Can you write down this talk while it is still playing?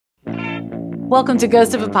Welcome to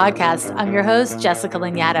Ghost of a Podcast. I'm your host, Jessica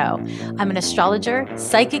Lanyadoo. I'm an astrologer,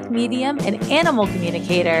 psychic medium, and animal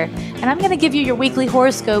communicator, and I'm going to give you your weekly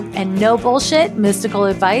horoscope and no bullshit mystical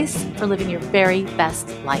advice for living your very best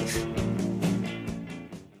life.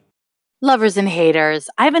 Lovers and haters,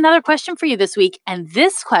 I have another question for you this week, and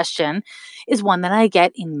this question is one that I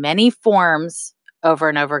get in many forms over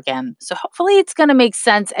and over again. So hopefully it's going to make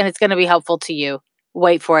sense and it's going to be helpful to you.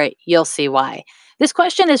 Wait for it. You'll see why. This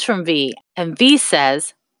question is from V, and V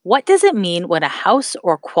says, what does it mean when a house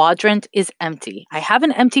or quadrant is empty? I have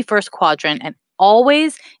an empty first quadrant and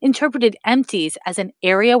always interpreted empties as an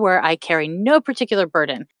area where I carry no particular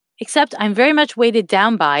burden, except I'm very much weighted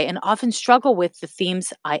down by and often struggle with the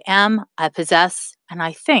themes I am, I possess, and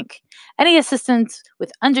I think. Any assistance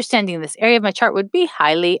with understanding this area of my chart would be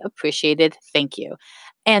highly appreciated. Thank you.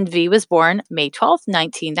 And V was born May 12th,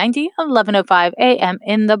 1990, 11:05 a.m.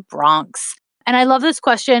 in the Bronx. And I love this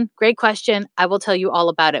question. Great question. I will tell you all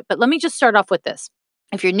about it. But let me just start off with this.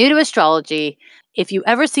 If you're new to astrology, if you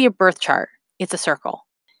ever see a birth chart, it's a circle.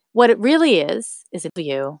 What it really is a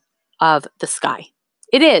view of the sky.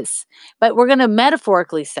 It is. But we're going to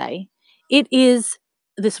metaphorically say it is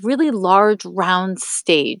this really large round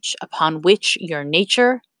stage upon which your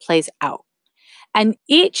nature plays out. And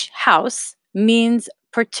each house means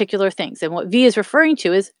particular things. And what V is referring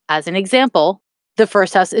to is, as an example, the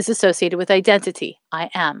first house is associated with identity. I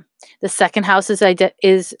am. The second house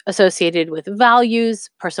is associated with values,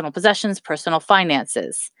 personal possessions, personal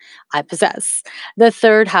finances. I possess. The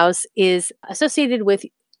third house is associated with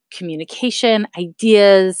communication,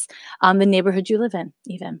 ideas, the neighborhood you live in,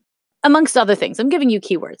 even. Amongst other things. I'm giving you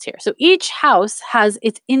keywords here. So each house has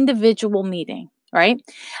its individual meaning, right?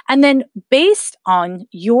 And then based on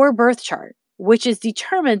your birth chart, which is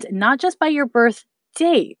determined not just by your birth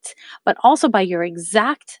date, but also by your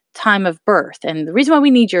exact time of birth. And the reason why we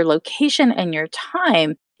need your location and your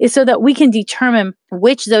time is so that we can determine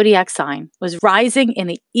which zodiac sign was rising in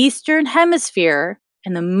the Eastern Hemisphere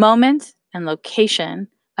in the moment and location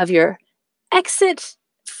of your exit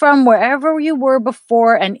from wherever you were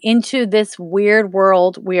before and into this weird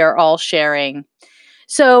world we are all sharing.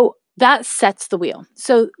 So that sets the wheel.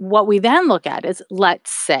 So what we then look at is, let's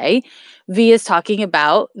say V is talking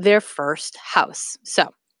about their first house. So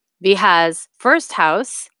V has first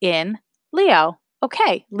house in Leo.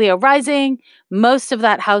 Okay, Leo rising. Most of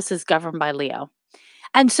that house is governed by Leo.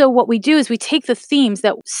 And so what we do is we take the themes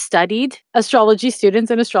that studied astrology students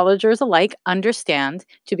and astrologers alike understand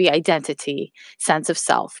to be identity, sense of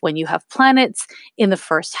self. When you have planets in the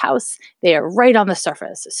first house, they are right on the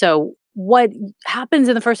surface. So what happens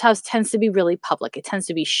in the first house tends to be really public. It tends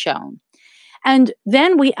to be shown. And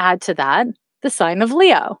then we add to that the sign of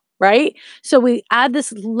Leo, right? So we add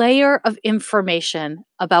this layer of information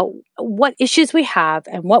about what issues we have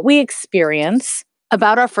and what we experience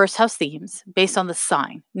about our first house themes based on the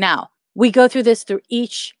sign. Now, we go through this through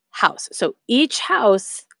each house. So each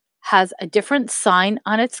house has a different sign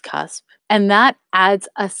on its cusp, and that adds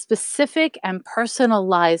a specific and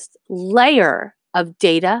personalized layer of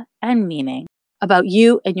data and meaning about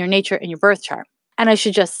you and your nature and your birth chart. And I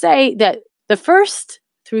should just say that the first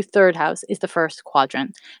through third house is the first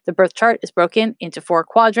quadrant. The birth chart is broken into 4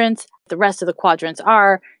 quadrants. The rest of the quadrants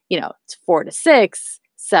are, it's 4 to 6,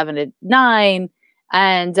 7 to 9,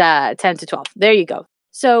 and 10 to 12. There you go.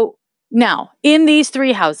 So now, in these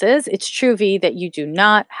 3 houses, it's true, V, that you do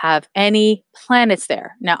not have any planets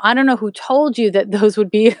there. Now, I don't know who told you that those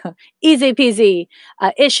would be easy peasy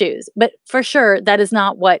issues, but for sure, that is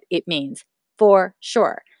not what it means. For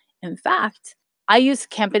sure. In fact, I use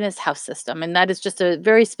Campanus house system, and that is just a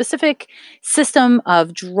very specific system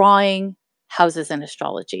of drawing houses in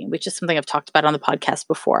astrology, which is something I've talked about on the podcast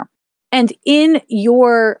before. And in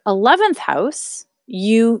your 11th house,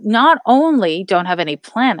 you not only don't have any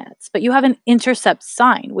planets, but you have an intercept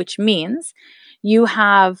sign, which means you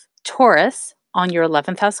have Taurus on your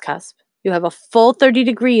 11th house cusp. You have a full 30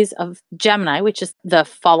 degrees of Gemini, which is the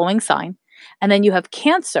following sign. And then you have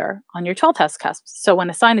Cancer on your 12th house cusp. So when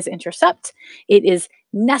a sign is intercept, it is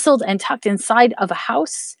nestled and tucked inside of a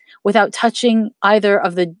house without touching either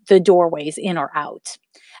of the doorways in or out.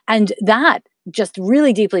 And that just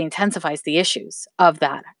really deeply intensifies the issues of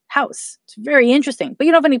that house. It's very interesting, but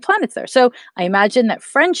you don't have any planets there. So I imagine that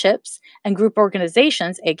friendships and group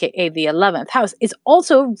organizations, aka the 11th house, is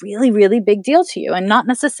also a really, really big deal to you and not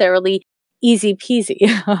necessarily easy peasy,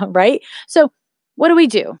 right? So what do we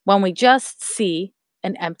do when we just see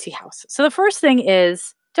an empty house? So the first thing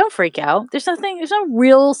is, don't freak out. There's no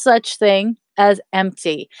real such thing as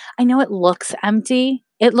empty. I know it looks empty.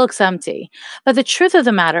 It looks empty. But the truth of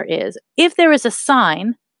the matter is, if there is a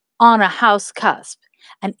sign on a house cusp,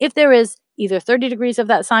 and if there is either 30 degrees of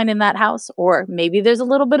that sign in that house, or maybe there's a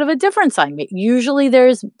little bit of a different sign. Usually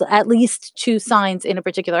there's at least 2 signs in a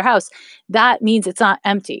particular house. That means it's not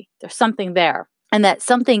empty. There's something there. And that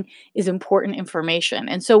something is important information.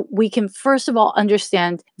 And so we can first of all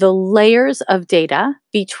understand the layers of data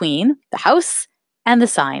between the house and the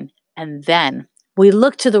sign. And then we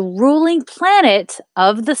look to the ruling planet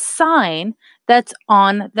of the sign that's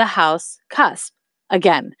on the house cusp.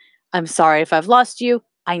 Again, I'm sorry if I've lost you.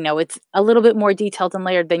 I know it's a little bit more detailed and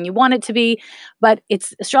layered than you want it to be, but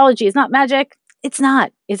astrology is not magic. It's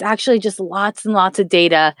not. It's actually just lots and lots of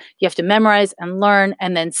data you have to memorize and learn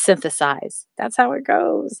and then synthesize. That's how it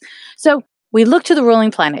goes. So we look to the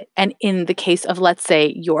ruling planet. And in the case of, let's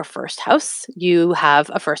say, your first house, you have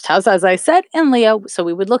a first house, as I said, in Leo. So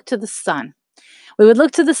we would look to the sun. We would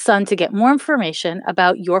look to the sun to get more information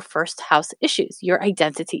about your first house issues, your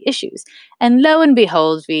identity issues. And lo and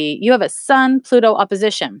behold, you have a Sun-Pluto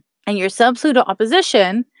opposition. And your Sun-Pluto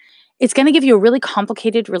opposition, it's going to give you a really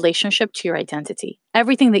complicated relationship to your identity.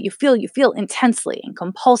 Everything that you feel intensely and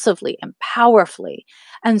compulsively and powerfully.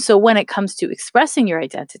 And so when it comes to expressing your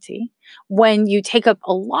identity, when you take up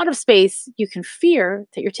a lot of space, you can fear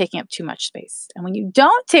that you're taking up too much space. And when you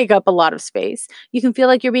don't take up a lot of space, you can feel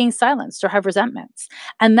like you're being silenced or have resentments.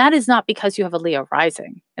 And that is not because you have a Leo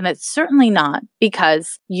rising. And that's certainly not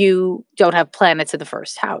because you don't have planets in the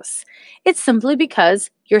first house. It's simply because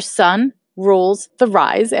your sun rules the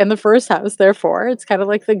rise and the first house. Therefore, it's kind of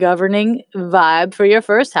like the governing vibe for your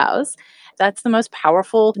first house. That's the most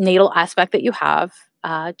powerful natal aspect that you have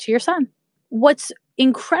to your sun. What's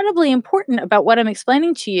incredibly important about what I'm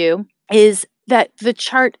explaining to you is that the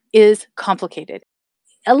chart is complicated.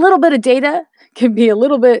 A little bit of data can be a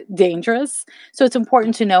little bit dangerous. So it's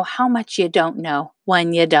important to know how much you don't know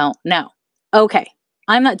when you don't know. Okay,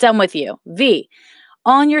 I'm not done with you. V,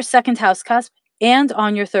 on your second house cusp, and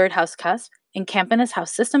on your third house cusp, in Campanus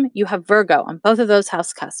house system, you have Virgo on both of those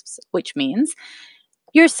house cusps, which means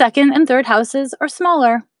your second and third houses are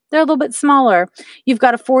smaller. They're a little bit smaller. You've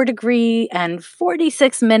got a 4-degree and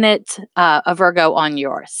 46-minute of Virgo on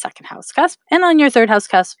your second house cusp. And on your third house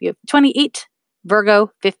cusp, you have 28,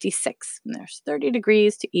 Virgo 56. And there's 30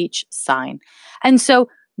 degrees to each sign. And so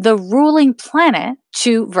the ruling planet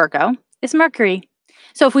to Virgo is Mercury.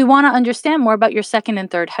 So if we want to understand more about your second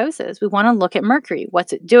and third houses, we want to look at Mercury.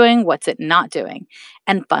 What's it doing? What's it not doing?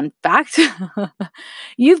 And fun fact,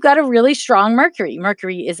 you've got a really strong Mercury.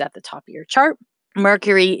 Mercury is at the top of your chart.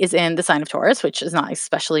 Mercury is in the sign of Taurus, which is not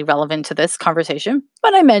especially relevant to this conversation,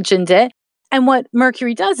 but I mentioned it. And what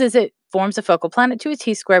Mercury does is it forms a focal planet to a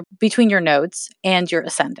T-square between your nodes and your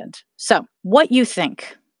ascendant. So what you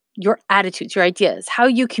think, your attitudes, your ideas, how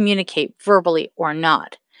you communicate verbally or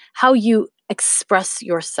not, how you express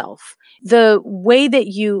yourself, the way that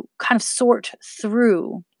you kind of sort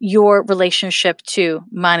through your relationship to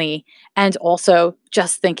money and also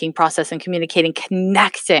just thinking, process, and communicating,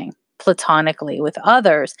 connecting platonically with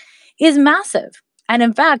others is massive. And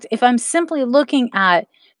in fact, if I'm simply looking at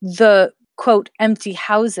the quote empty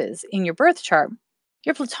houses in your birth chart,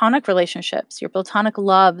 your platonic relationships, your platonic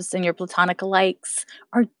loves, and your platonic likes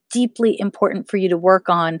are deeply important for you to work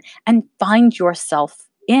on and find yourself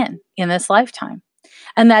in this lifetime.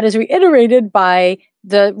 And that is reiterated by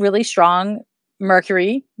the really strong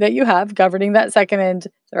Mercury that you have governing that second and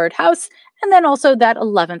third house, and then also that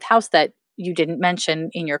 11th house that you didn't mention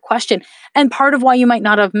in your question. And part of why you might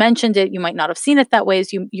not have mentioned it, you might not have seen it that way,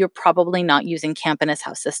 is you're probably not using Campanus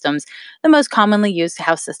house systems. The most commonly used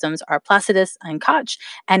house systems are Placidus and Koch,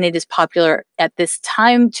 and it is popular at this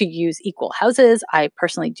time to use equal houses. I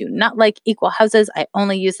personally do not like equal houses. I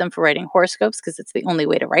only use them for writing horoscopes because it's the only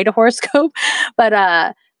way to write a horoscope. But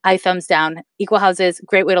I thumbs down. Equal houses,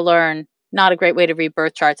 great way to learn. Not a great way to read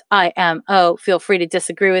birth charts. Feel free to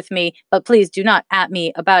disagree with me, but please do not at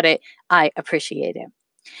me about it. I appreciate it.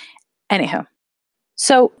 Anyhow,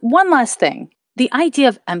 so one last thing. The idea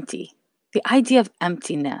of empty, the idea of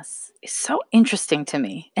emptiness is so interesting to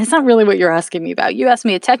me. And it's not really what you're asking me about. You asked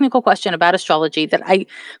me a technical question about astrology that I,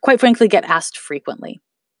 quite frankly, get asked frequently.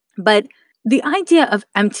 But the idea of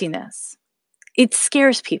emptiness, it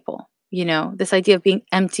scares people. You know, this idea of being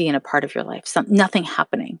empty in a part of your life, nothing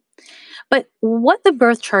happening. But what the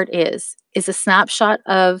birth chart is a snapshot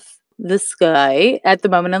of the sky at the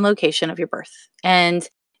moment and location of your birth. And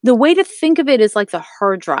the way to think of it is like the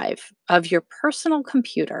hard drive of your personal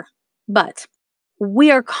computer. But we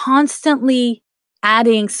are constantly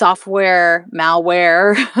adding software,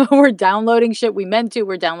 malware. We're downloading shit we meant to.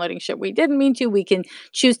 We're downloading shit we didn't mean to. We can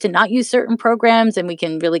choose to not use certain programs, and we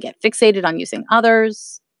can really get fixated on using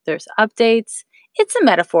others. There's updates. It's a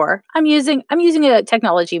metaphor. I'm using a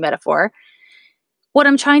technology metaphor. What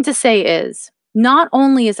I'm trying to say is not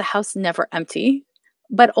only is a house never empty,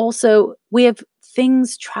 but also we have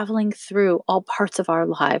things traveling through all parts of our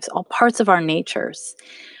lives, all parts of our natures.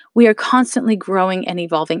 We are constantly growing and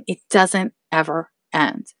evolving. It doesn't ever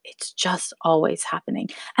end. It's just always happening.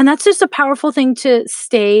 And that's just a powerful thing to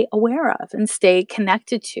stay aware of and stay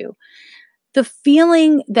connected to. The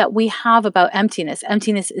feeling that we have about emptiness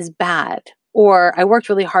is bad, or I worked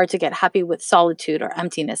really hard to get happy with solitude or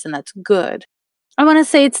emptiness, and that's good. I want to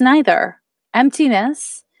say it's neither.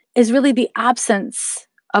 Emptiness is really the absence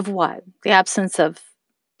of what? The absence of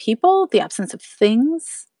people, the absence of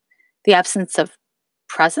things, the absence of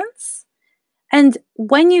presence. And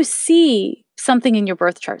when you see something in your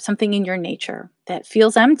birth chart, something in your nature that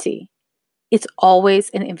feels empty, it's always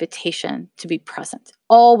an invitation to be present,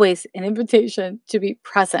 always an invitation to be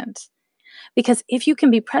present. Because if you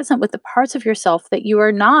can be present with the parts of yourself that you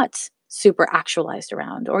are not super actualized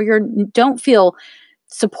around or you don't feel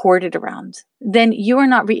supported around, then you are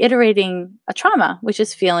not reiterating a trauma, which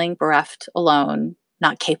is feeling bereft, alone,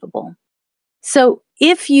 not capable. So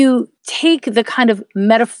if you take the kind of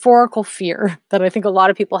metaphorical fear that I think a lot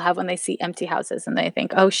of people have when they see empty houses and they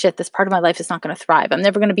think, oh shit, this part of my life is not going to thrive. I'm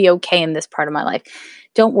never going to be okay in this part of my life.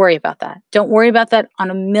 Don't worry about that. Don't worry about that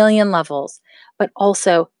on a million levels. But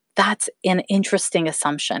also, that's an interesting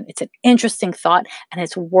assumption. It's an interesting thought, and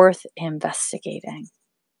it's worth investigating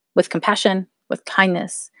with compassion, with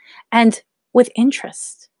kindness, and with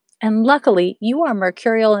interest. And luckily, you are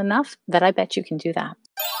mercurial enough that I bet you can do that.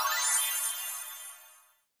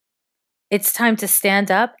 It's time to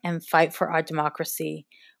stand up and fight for our democracy.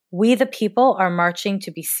 We, the people, are marching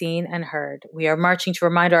to be seen and heard. We are marching to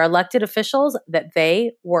remind our elected officials that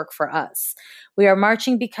they work for us. We are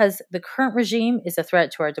marching because the current regime is a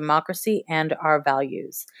threat to our democracy and our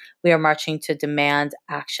values. We are marching to demand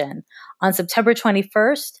action. On September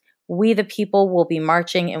 21st, we, the people, will be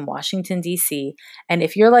marching in Washington, D.C. And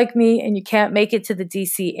if you're like me and you can't make it to the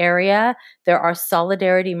D.C. area, there are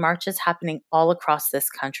solidarity marches happening all across this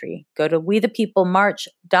country. Go to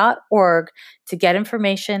wethepeoplemarch.org to get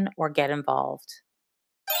information or get involved.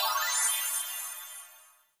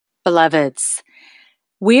 Beloveds,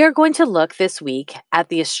 we are going to look this week at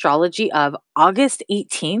the astrology of August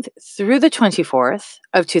 18th through the 24th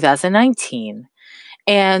of 2019.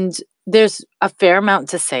 And there's a fair amount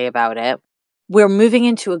to say about it. We're moving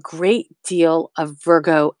into a great deal of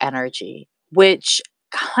Virgo energy, which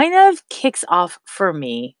kind of kicks off for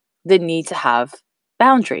me the need to have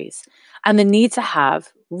boundaries and the need to have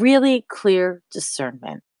really clear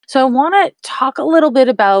discernment. So I want to talk a little bit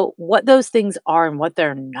about what those things are and what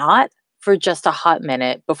they're not for just a hot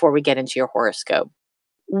minute before we get into your horoscope.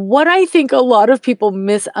 What I think a lot of people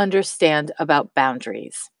misunderstand about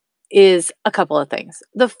boundaries is a couple of things.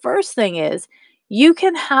 The first thing is you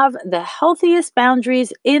can have the healthiest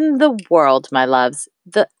boundaries in the world, my loves,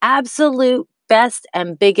 the absolute best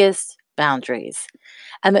and biggest boundaries.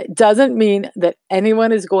 And that doesn't mean that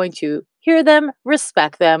anyone is going to hear them,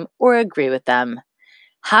 respect them, or agree with them.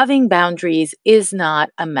 Having boundaries is not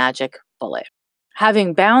a magic bullet.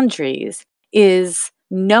 Having boundaries is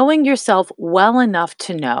knowing yourself well enough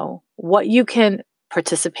to know what you can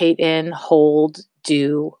participate in, hold,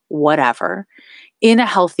 do, whatever, in a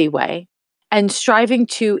healthy way, and striving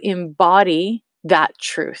to embody that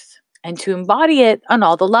truth and to embody it on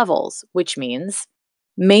all the levels, which means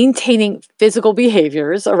maintaining physical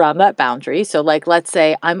behaviors around that boundary. So, like, let's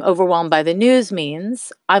say I'm overwhelmed by the news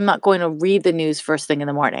means I'm not going to read the news first thing in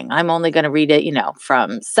the morning. I'm only going to read it,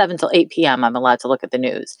 from 7 till 8 p.m. I'm allowed to look at the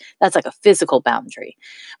news. That's like a physical boundary.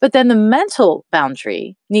 But then the mental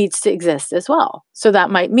boundary needs to exist as well. So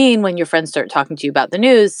that might mean when your friends start talking to you about the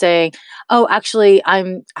news saying, oh, actually, I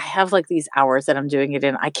have like these hours that I'm doing it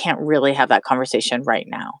in. I can't really have that conversation right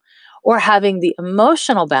now. Or having the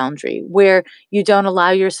emotional boundary where you don't allow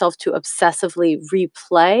yourself to obsessively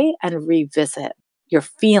replay and revisit your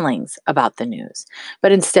feelings about the news,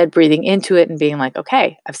 but instead breathing into it and being like,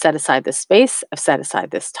 okay, I've set aside this space, I've set aside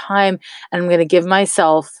this time, and I'm going to give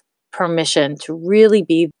myself permission to really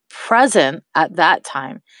be present at that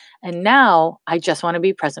time. And now I just want to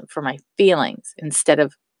be present for my feelings instead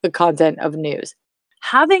of the content of news.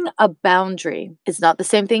 Having a boundary is not the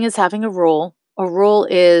same thing as having a rule. A rule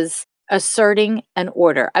is asserting an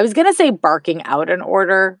order. I was going to say barking out an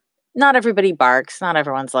order. Not everybody barks. Not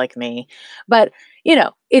everyone's like me. But,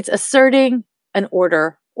 it's asserting an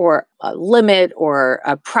order or a limit or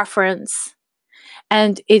a preference.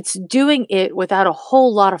 And it's doing it without a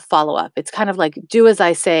whole lot of follow-up. It's kind of like do as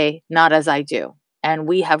I say, not as I do. And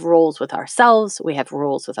we have rules with ourselves. We have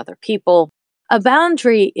rules with other people. A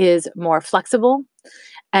boundary is more flexible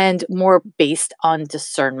and more based on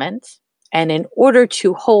discernment. And in order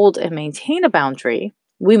to hold and maintain a boundary,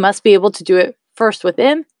 we must be able to do it first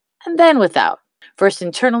within and then without. First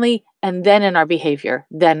internally and then in our behavior,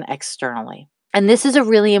 then externally. And this is a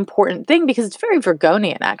really important thing because it's very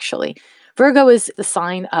Virgonian, actually. Virgo is the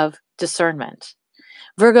sign of discernment.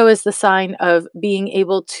 Virgo is the sign of being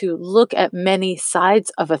able to look at many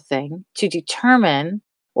sides of a thing to determine,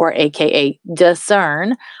 or AKA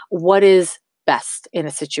discern, what is best in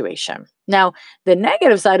a situation. Now, the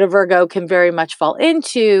negative side of Virgo can very much fall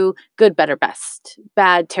into good, better, best,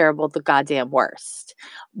 bad, terrible, the goddamn worst.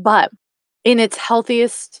 But in its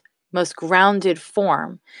healthiest, most grounded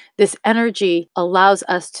form, this energy allows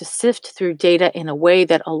us to sift through data in a way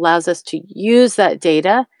that allows us to use that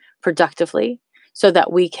data productively so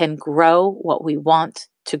that we can grow what we want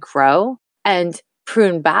to grow and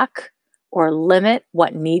prune back or limit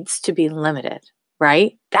what needs to be limited,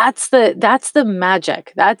 right? That's the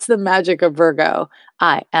magic. That's the magic of Virgo,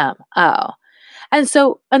 IMO. And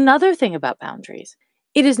so another thing about boundaries,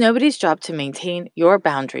 it is nobody's job to maintain your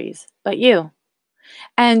boundaries but you.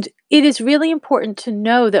 And it is really important to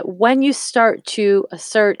know that when you start to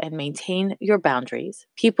assert and maintain your boundaries,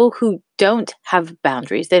 people who don't have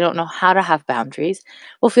boundaries, they don't know how to have boundaries,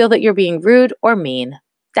 will feel that you're being rude or mean.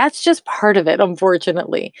 That's just part of it,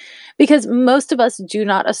 unfortunately, because most of us do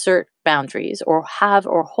not assert boundaries or have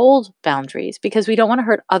or hold boundaries because we don't want to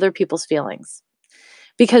hurt other people's feelings,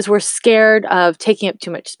 because we're scared of taking up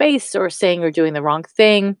too much space or saying or doing the wrong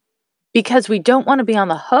thing, because we don't want to be on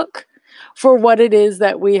the hook for what it is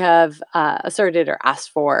that we have asserted or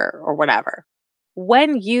asked for or whatever.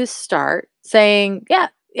 When you start saying,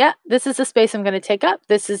 yeah, this is the space I'm going to take up,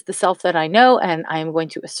 this is the self that I know, and I'm going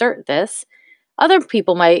to assert this, other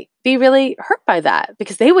people might be really hurt by that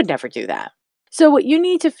because they would never do that. So what you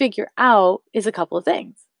need to figure out is a couple of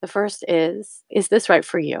things. The first is this right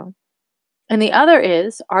for you? And the other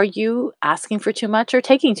is, are you asking for too much or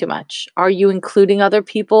taking too much? Are you including other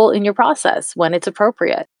people in your process when it's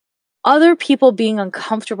appropriate? Other people being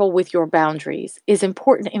uncomfortable with your boundaries is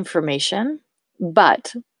important information,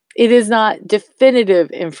 but it is not definitive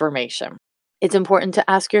information. It's important to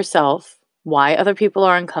ask yourself why other people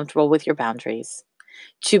are uncomfortable with your boundaries,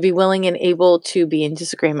 to be willing and able to be in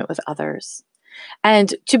disagreement with others,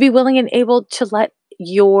 and to be willing and able to let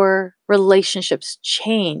your relationships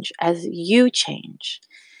change as you change.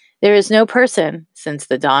 There is no person since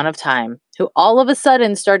the dawn of time who all of a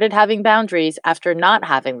sudden started having boundaries after not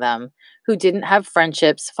having them, who didn't have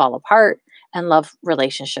friendships fall apart and love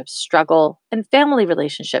relationships struggle and family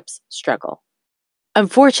relationships struggle.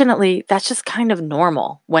 Unfortunately, that's just kind of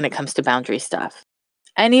normal when it comes to boundary stuff.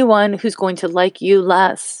 Anyone who's going to like you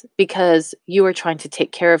less because you are trying to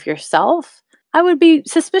take care of yourself, I would be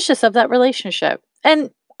suspicious of that relationship.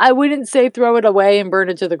 And I wouldn't say throw it away and burn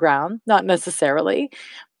it to the ground, not necessarily.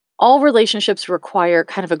 All relationships require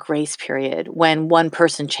kind of a grace period when one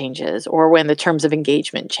person changes or when the terms of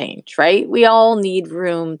engagement change, right? We all need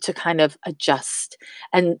room to kind of adjust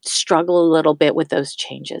and struggle a little bit with those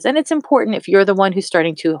changes. And it's important, if you're the one who's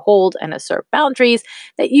starting to hold and assert boundaries,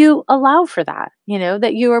 that you allow for that,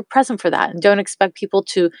 that you are present for that and don't expect people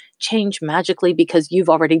to change magically because you've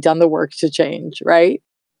already done the work to change, right?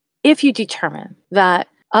 If you determine that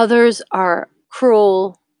others are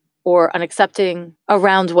cruel or unaccepting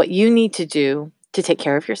around what you need to do to take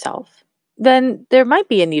care of yourself, then there might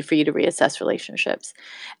be a need for you to reassess relationships.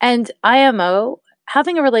 And IMO,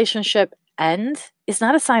 having a relationship end is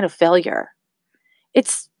not a sign of failure.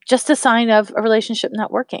 It's just a sign of a relationship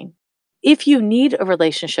not working. If you need a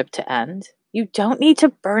relationship to end, you don't need to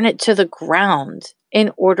burn it to the ground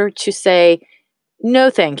in order to say,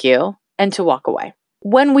 no, thank you, and to walk away.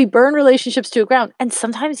 When we burn relationships to the ground, and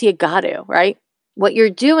sometimes you got to, right? What you're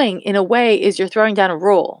doing in a way is you're throwing down a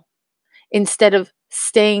rule instead of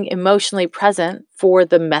staying emotionally present for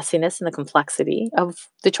the messiness and the complexity of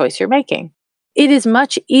the choice you're making. It is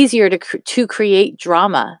much easier to create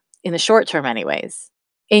drama in the short term anyways,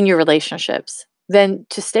 in your relationships, than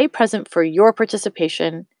to stay present for your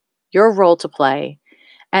participation, your role to play,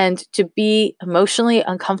 and to be emotionally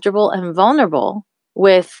uncomfortable and vulnerable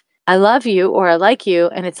with, I love you or I like you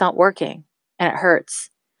and it's not working and it hurts.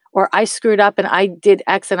 Or I screwed up and I did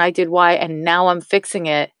X and I did Y and now I'm fixing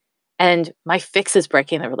it and my fix is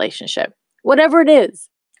breaking the relationship. Whatever it is,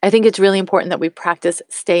 I think it's really important that we practice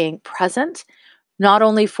staying present, not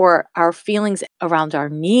only for our feelings around our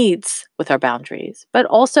needs with our boundaries, but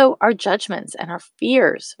also our judgments and our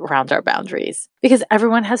fears around our boundaries. Because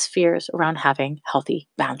everyone has fears around having healthy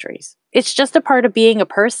boundaries. It's just a part of being a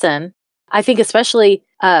person. I think especially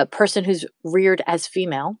a person who's reared as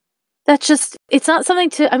female, That's just, it's not something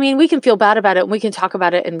to, I mean, we can feel bad about it and we can talk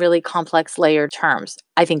about it in really complex layered terms.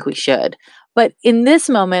 I think we should. But in this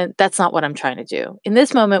moment, that's not what I'm trying to do. In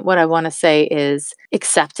this moment, what I want to say is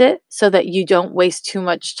accept it so that you don't waste too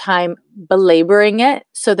much time belaboring it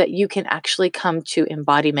so that you can actually come to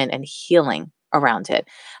embodiment and healing around it.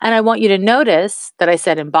 And I want you to notice that I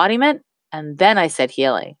said embodiment and then I said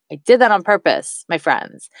healing. I did that on purpose, my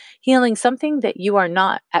friends. Healing something that you are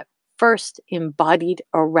not at first embodied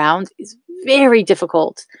around is very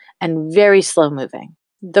difficult and very slow moving.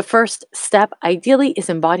 The first step ideally is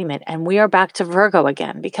embodiment. And we are back to Virgo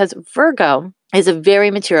again because Virgo is a very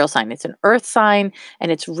material sign. It's an earth sign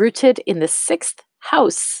and it's rooted in the sixth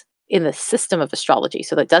house in the system of astrology.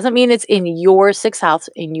 So that doesn't mean it's in your sixth house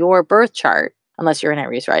in your birth chart, unless you're an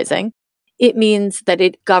Aries rising. It means that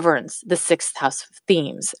it governs the sixth house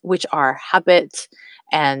themes, which are habit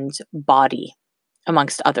and body,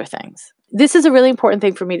 amongst other things. This is a really important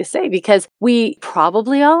thing for me to say because we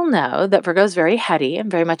probably all know that Virgo is very heady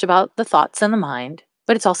and very much about the thoughts and the mind,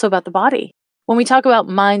 but it's also about the body. When we talk about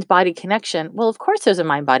mind-body connection, well, of course there's a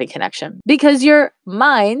mind-body connection because your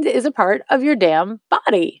mind is a part of your damn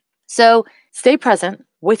body. So stay present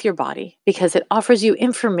with your body because it offers you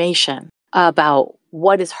information about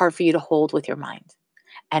what is hard for you to hold with your mind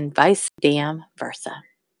and vice damn versa.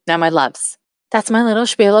 Now, my loves, that's my little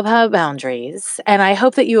spiel about boundaries. And I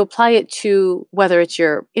hope that you apply it to whether it's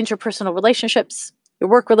your interpersonal relationships, your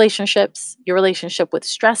work relationships, your relationship with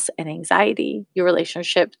stress and anxiety, your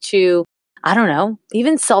relationship to, I don't know,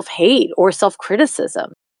 even self-hate or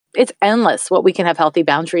self-criticism. It's endless what we can have healthy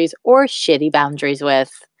boundaries or shitty boundaries with.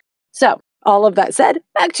 So, all of that said,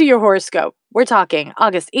 back to your horoscope. We're talking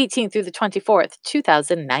August 18th through the 24th,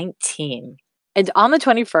 2019. And on the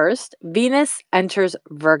 21st, Venus enters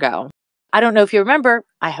Virgo. I don't know if you remember,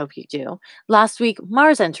 I hope you do. Last week,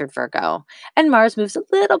 Mars entered Virgo, and Mars moves a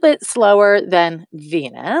little bit slower than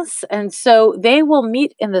Venus. And so they will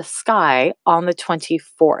meet in the sky on the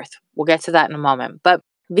 24th. We'll get to that in a moment. But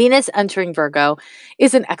Venus entering Virgo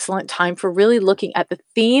is an excellent time for really looking at the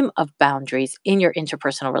theme of boundaries in your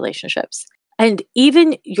interpersonal relationships. And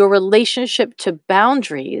even your relationship to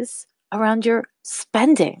boundaries around your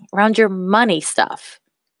spending, around your money stuff.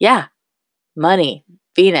 Yeah, money,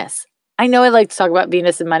 Venus. I know I like to talk about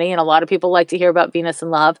Venus and money, and a lot of people like to hear about Venus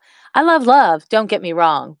and love. I love love, don't get me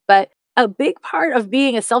wrong, but a big part of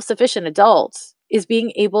being a self-sufficient adult is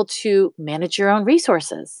being able to manage your own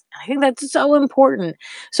resources. I think that's so important.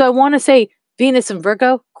 So I want to say Venus and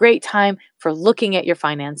Virgo, great time for looking at your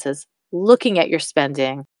finances, looking at your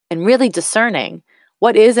spending, and really discerning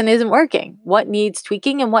what is and isn't working, what needs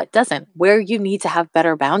tweaking and what doesn't, where you need to have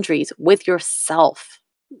better boundaries with yourself.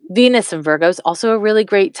 Venus in Virgo is also a really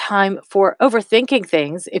great time for overthinking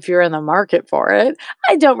things if you're in the market for it.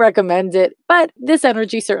 I don't recommend it, but this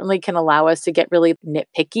energy certainly can allow us to get really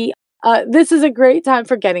nitpicky. This is a great time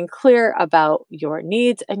for getting clear about your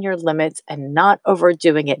needs and your limits and not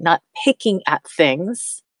overdoing it, not picking at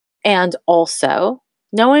things, and also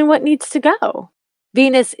knowing what needs to go.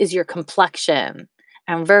 Venus is your complexion.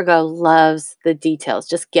 And Virgo loves the details,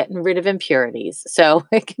 just getting rid of impurities. So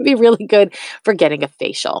it can be really good for getting a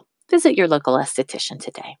facial. Visit your local esthetician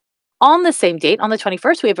today. On the same date, on the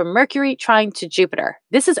 21st, we have a Mercury trine to Jupiter.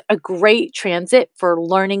 This is a great transit for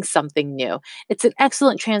learning something new. It's an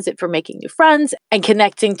excellent transit for making new friends and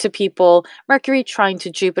connecting to people. Mercury trine to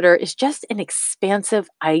Jupiter is just an expansive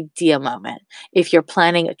idea moment. If you're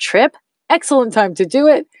planning a trip, excellent time to do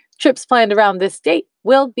it. Trips planned around this date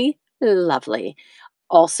will be lovely.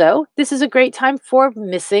 Also, this is a great time for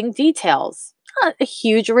missing details. Not a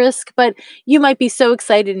huge risk, but you might be so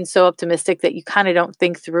excited and so optimistic that you kind of don't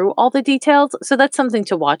think through all the details. So that's something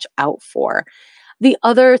to watch out for. The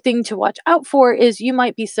other thing to watch out for is you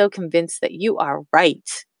might be so convinced that you are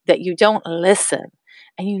right that you don't listen.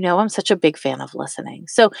 And you know I'm such a big fan of listening.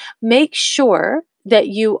 So make sure that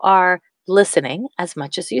you are listening as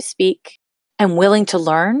much as you speak and willing to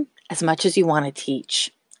learn as much as you want to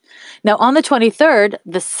teach. Now, on the 23rd,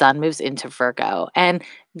 the sun moves into Virgo, and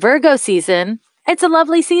Virgo season, it's a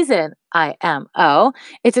lovely season, IMO.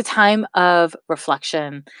 It's a time of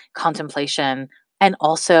reflection, contemplation, and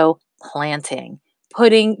also planting,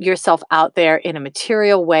 putting yourself out there in a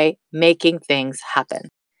material way, making things happen.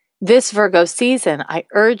 This Virgo season, I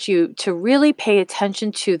urge you to really pay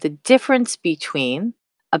attention to the difference between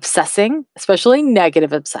obsessing, especially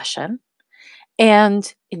negative obsession,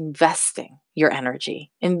 and investing your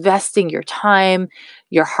energy, investing your time,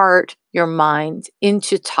 your heart, your mind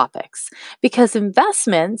into topics. Because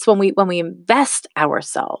investments, when we invest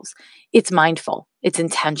ourselves, it's mindful, it's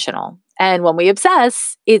intentional. And when we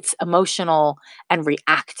obsess, it's emotional and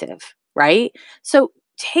reactive, right? So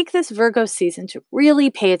take this Virgo season to really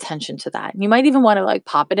pay attention to that. You might even want to like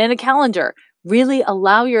pop it in a calendar. Really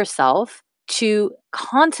allow yourself to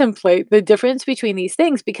contemplate the difference between these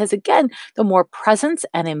things because, again, the more presence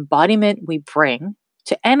and embodiment we bring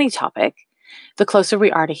to any topic, the closer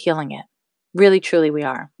we are to healing it. Really, truly, we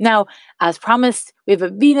are. Now, as promised, we have a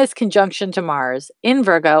Venus conjunction to Mars in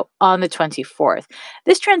Virgo on the 24th.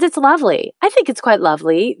 This transit's lovely. I think it's quite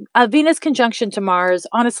lovely. A Venus conjunction to Mars,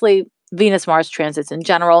 honestly, Venus-Mars transits in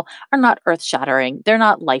general are not earth-shattering. They're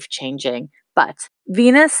not life-changing. But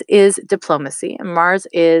Venus is diplomacy and Mars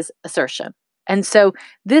is assertion. And so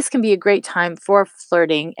this can be a great time for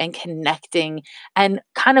flirting and connecting and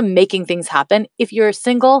kind of making things happen. If you're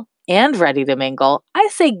single and ready to mingle, I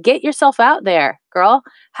say get yourself out there, girl.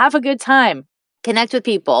 Have a good time. Connect with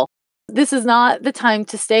people. This is not the time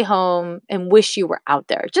to stay home and wish you were out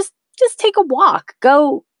there. Just take a walk.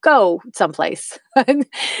 Go someplace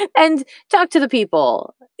and talk to the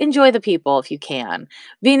people. Enjoy the people if you can.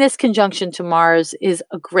 Venus conjunction to Mars is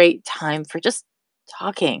a great time for just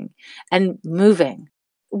talking and moving.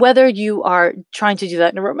 Whether you are trying to do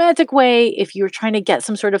that in a romantic way, if you're trying to get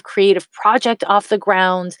some sort of creative project off the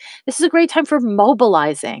ground, this is a great time for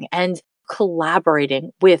mobilizing and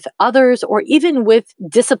collaborating with others or even with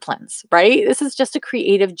disciplines, right? This is just a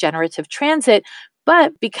creative, generative transit.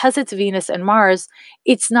 But because it's Venus and Mars,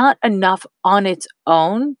 it's not enough on its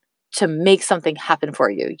own to make something happen for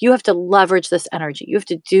you. You have to leverage this energy. You have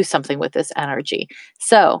to do something with this energy.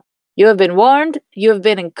 So you have been warned. You have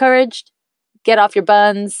been encouraged. Get off your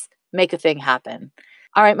buns. Make a thing happen.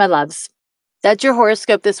 All right, my loves. That's your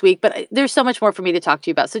horoscope this week, but there's so much more for me to talk to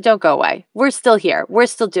you about, so don't go away. We're still here. We're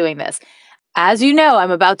still doing this. As you know,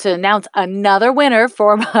 I'm about to announce another winner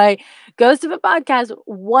for my Ghost of a Podcast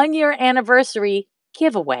 1-year anniversary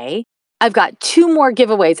giveaway. I've got 2 more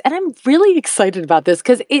giveaways, and I'm really excited about this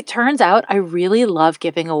because it turns out I really love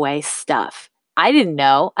giving away stuff. I didn't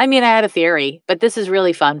know. I mean, I had a theory, but this is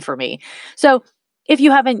really fun for me. So if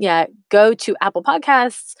you haven't yet, go to Apple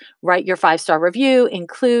Podcasts, write your 5-star review,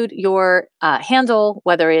 include your handle,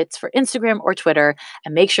 whether it's for Instagram or Twitter,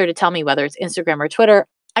 and make sure to tell me whether it's Instagram or Twitter.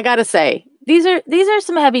 I gotta say, these are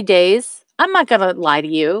some heavy days. I'm not gonna lie to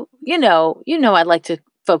you. You know, I'd like to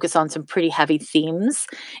focus on some pretty heavy themes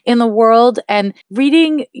in the world, and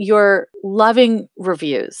reading your loving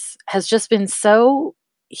reviews has just been so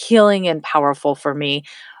healing and powerful for me.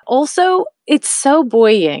 Also, it's so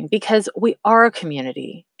buoying because we are a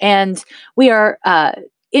community and we are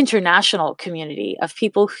international community of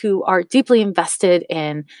people who are deeply invested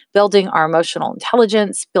in building our emotional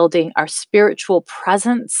intelligence, building our spiritual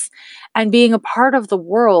presence, and being a part of the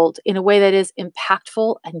world in a way that is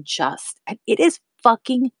impactful and just. And it is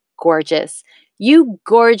fucking gorgeous. You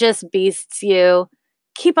gorgeous beasts, you.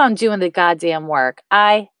 Keep on doing the goddamn work.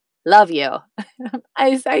 I love you.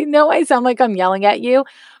 I know I sound like I'm yelling at you,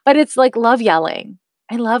 but it's like love yelling.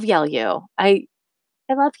 I love yell you. I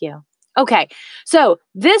love you. Okay, so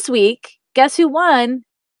this week, guess who won?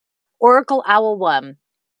 Oracle Owl won.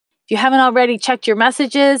 If you haven't already checked your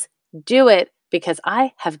messages, do it because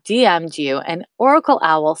I have DM'd you and Oracle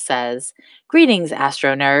Owl says, "Greetings,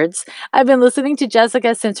 Astro Nerds. I've been listening to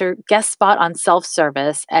Jessica since her guest spot on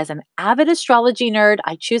Self-Service. As an avid astrology nerd,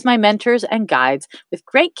 I choose my mentors and guides with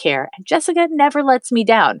great care, and Jessica never lets me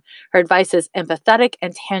down. Her advice is empathetic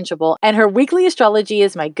and tangible, and her weekly astrology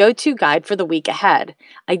is my go-to guide for the week ahead.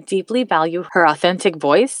 I deeply value her authentic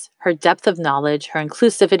voice, her depth of knowledge, her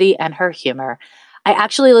inclusivity, and her humor. I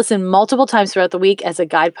actually listen multiple times throughout the week as a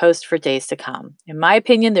guidepost for days to come. In my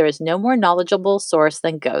opinion, there is no more knowledgeable source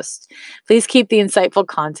than Ghost. Please keep the insightful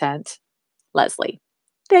content. Leslie."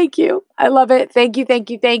 Thank you. I love it. Thank you,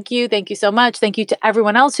 thank you, thank you. Thank you so much. Thank you to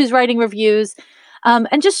everyone else who's writing reviews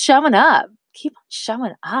and just showing up. Keep on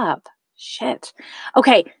showing up. Shit.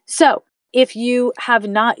 Okay, so if you have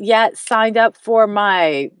not yet signed up for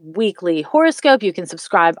my weekly horoscope, you can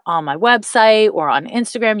subscribe on my website or on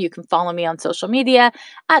Instagram. You can follow me on social media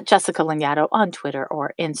at Jessica Lanyadoo on Twitter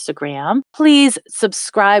or Instagram. Please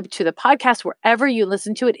subscribe to the podcast wherever you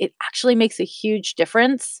listen to it. It actually makes a huge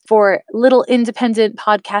difference for little independent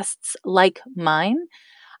podcasts like mine.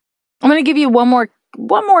 I'm going to give you one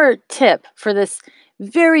more tip for this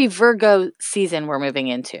very Virgo season we're moving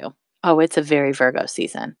into. Oh, it's a very Virgo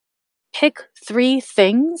season. Pick 3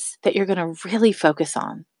 things that you're going to really focus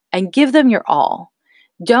on and give them your all.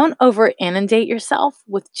 Don't over inundate yourself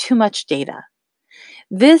with too much data.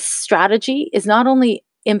 This strategy is not only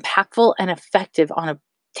impactful and effective on a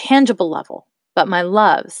tangible level, but my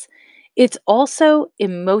loves, it's also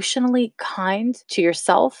emotionally kind to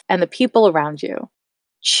yourself and the people around you.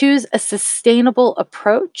 Choose a sustainable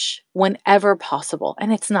approach whenever possible.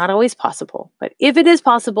 And it's not always possible, but if it is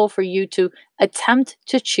possible for you to attempt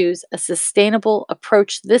to choose a sustainable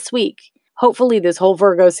approach this week, hopefully this whole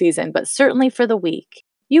Virgo season, but certainly for the week,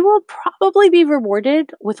 you will probably be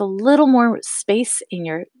rewarded with a little more space in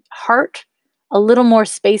your heart, a little more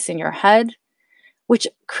space in your head, which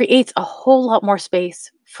creates a whole lot more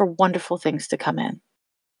space for wonderful things to come in.